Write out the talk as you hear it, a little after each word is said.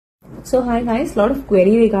So hi guys, lot of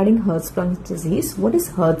query regarding Hirschsprung's disease. What is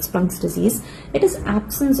Hirschsprung's disease? It is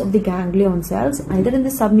absence of the ganglion cells either in the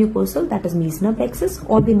submucosal, that is Meissner plexus,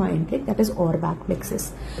 or the myelinic, that is Auerbach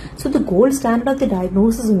plexus. So the gold standard of the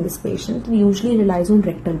diagnosis in this patient usually relies on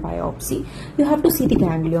rectal biopsy. You have to see the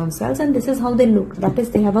ganglion cells, and this is how they look. That is,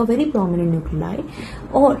 they have a very prominent nuclei,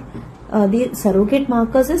 or the surrogate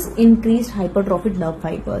markers is increased hypertrophic nerve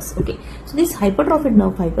fibers. Okay, so these hypertrophic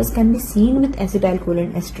nerve fibers can be seen with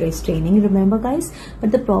acetylcholinesterase staining, remember guys.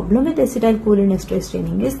 But the problem with acetylcholinesterase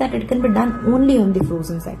staining is that it can be done only on the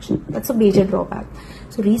frozen section. That's a major drawback.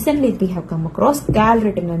 So recently we have come across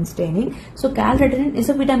calretinin staining. So calretinin is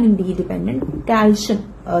a vitamin D dependent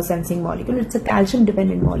calcium sensing molecule. It's a calcium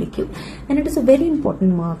dependent molecule, and it is a very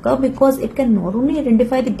important marker because it can not only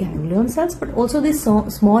identify the ganglion cells but also the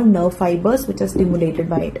small nerve fibers which are stimulated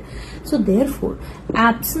by it. So therefore,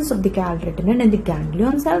 absence of the calretinin in the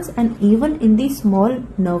ganglion cells and even in the small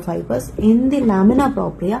nerve fibers in the lamina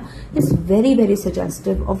propria is very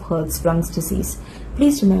suggestive of Hirschsprung's disease.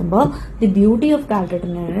 Please remember, the beauty of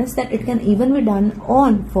calretinin is that it can even be done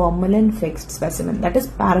on formalin fixed specimen, that is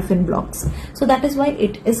paraffin blocks. So that is why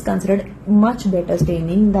it is considered much better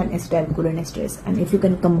staining than acetylcholinesterase. And if you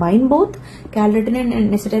can combine both calretinin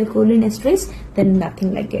and acetylcholinesterase, then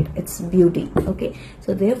nothing like it. It's beauty. Okay.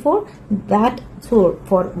 So therefore,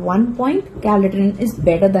 for 1 point, calretinin is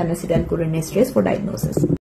better than acetylcholinesterase for diagnosis.